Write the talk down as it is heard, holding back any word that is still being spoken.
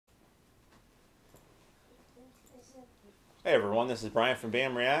Hey everyone, this is Brian from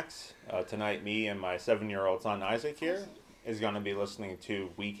Bam Reacts. Tonight, me and my 7-year-old son Isaac here is going to be listening to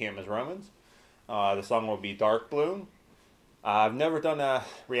We Came as Romans. The song will be Darkbloom. I've never done a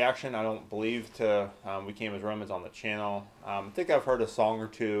reaction, I don't believe, to We Came as Romans on the channel. I think I've heard a song or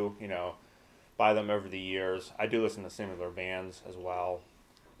two, by them over the years. I do listen to similar bands as well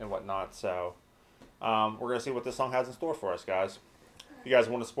and whatnot, so we're going to see what this song has in store for us, guys. If you guys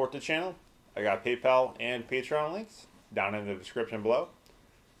want to support the channel, I got PayPal and Patreon links down in the description below.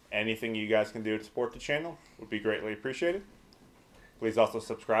 Anything you guys can do to support the channel would be greatly appreciated. Please also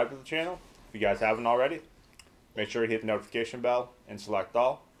subscribe to the channel if you guys haven't already. Make sure you hit the notification bell and select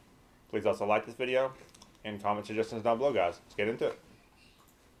all. Please also like this video and comment suggestions down below, guys. Let's get into it.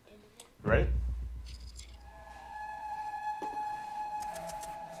 Ready?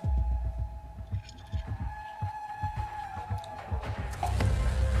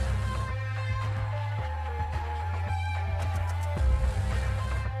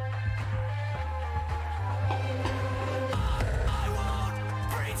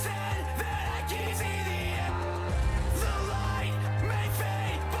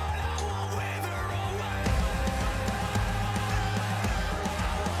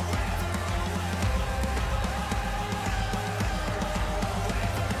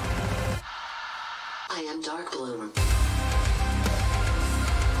 I am Darkbloom.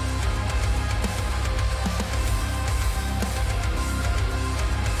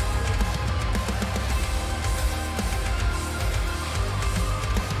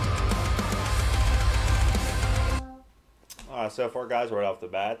 So far, guys, right off the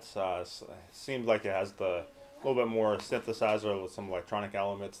bat, seems like it has the little bit more synthesizer with some electronic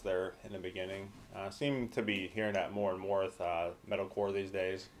elements there in the beginning. Seem to be hearing that more and more with metalcore these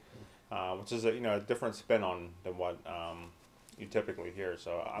days, which is a different spin on than what you typically hear.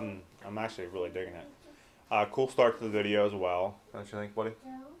 So I'm actually really digging it. Cool start to the video as well. Don't you think, buddy?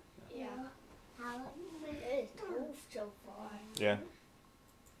 Yeah. It is cool so far. Yeah.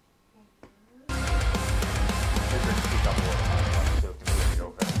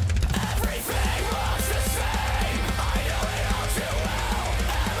 Everything looks the same. I know it all too well.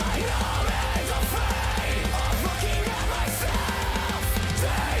 Am I numb and afraid of looking at myself?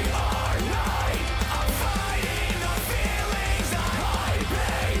 Day or night, I'm fighting the feelings I hide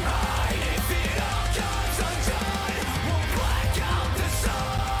behind. If it all comes undone, we'll black out the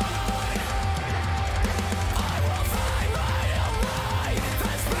sun. I will find my own light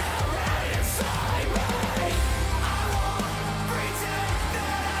that's buried inside me. I won't pretend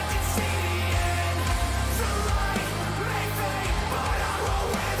that I can see the end. The light may fade, but I will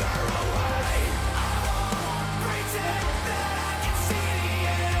wither away. I won't pretend that I can see the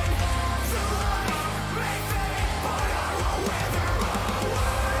end. The light may fade, but I will wither away.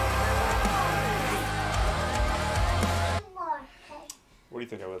 What do you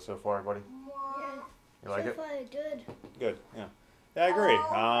think of it so far, buddy? You like it? So far, good. Good. Yeah. Yeah, I agree.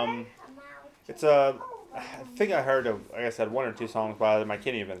 It's I think I heard of, like I said, 1 or 2 songs by them. I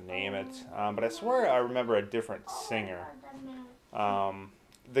can't even name it, but I swear I remember a different singer.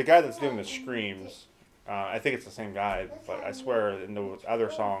 The guy that's doing the screams, I think it's the same guy, but I swear in the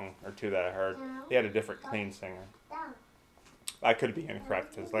other song or 2 that I heard, he had a different clean singer. I could be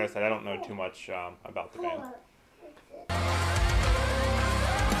incorrect, because like I said, I don't know too much about the band.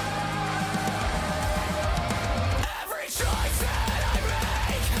 Every choice that I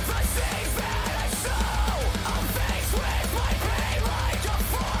make, the things that I sow, I'm faced with my pain like a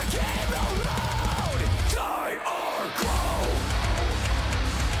fork in the road. Die or grow.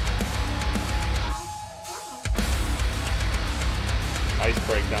 Ice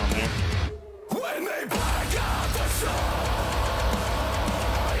breakdown there. When they black out the sun,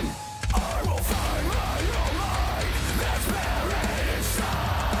 I will find my own light that's been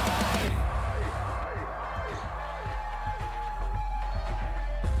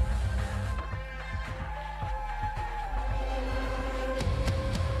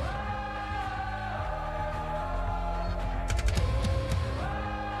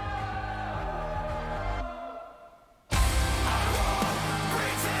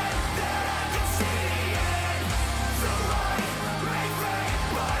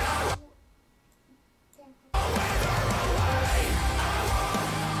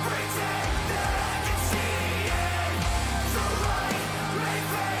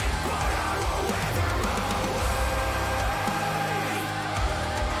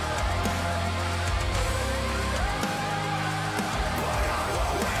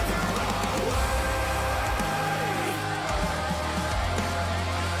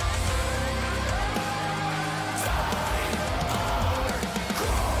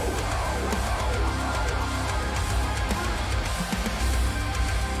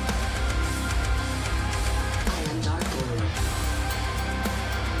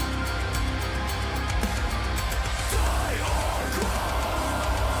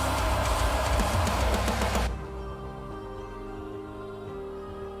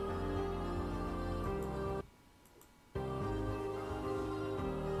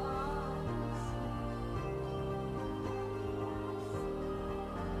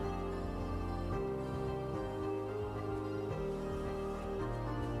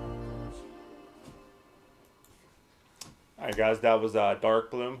Alright guys, that was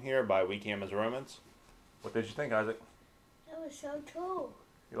Darkbloom here by We Came as Romans. What did you think, Isaac? That was so cool.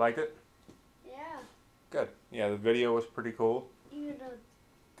 You liked it? Yeah. Good. Yeah, the video was pretty cool. Even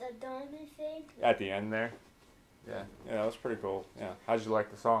the diamond thing. At the end there. Yeah, that was pretty cool. Yeah. How'd you like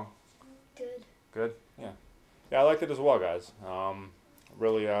the song? Good. Good? Yeah. Yeah, I liked it as well, guys.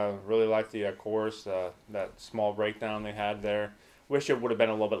 Really liked the chorus, that small breakdown they had there. Wish it would have been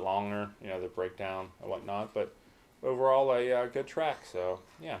a little bit longer, the breakdown and whatnot, but overall a good track, so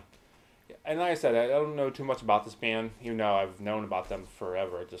yeah. And like I said, I don't know too much about this band, even though I've known about them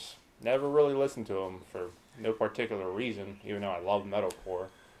forever. I just never really listened to them for no particular reason, even though I love metalcore.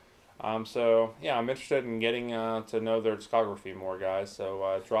 So yeah, I'm interested in getting to know their discography more, guys.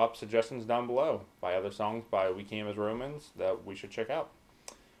 So drop suggestions down below by other songs by We Came as Romans that we should check out.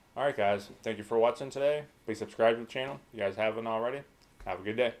 Alright guys, thank you for watching today. Please subscribe to the channel if you guys haven't already. Have a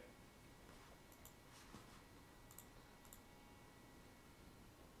good day.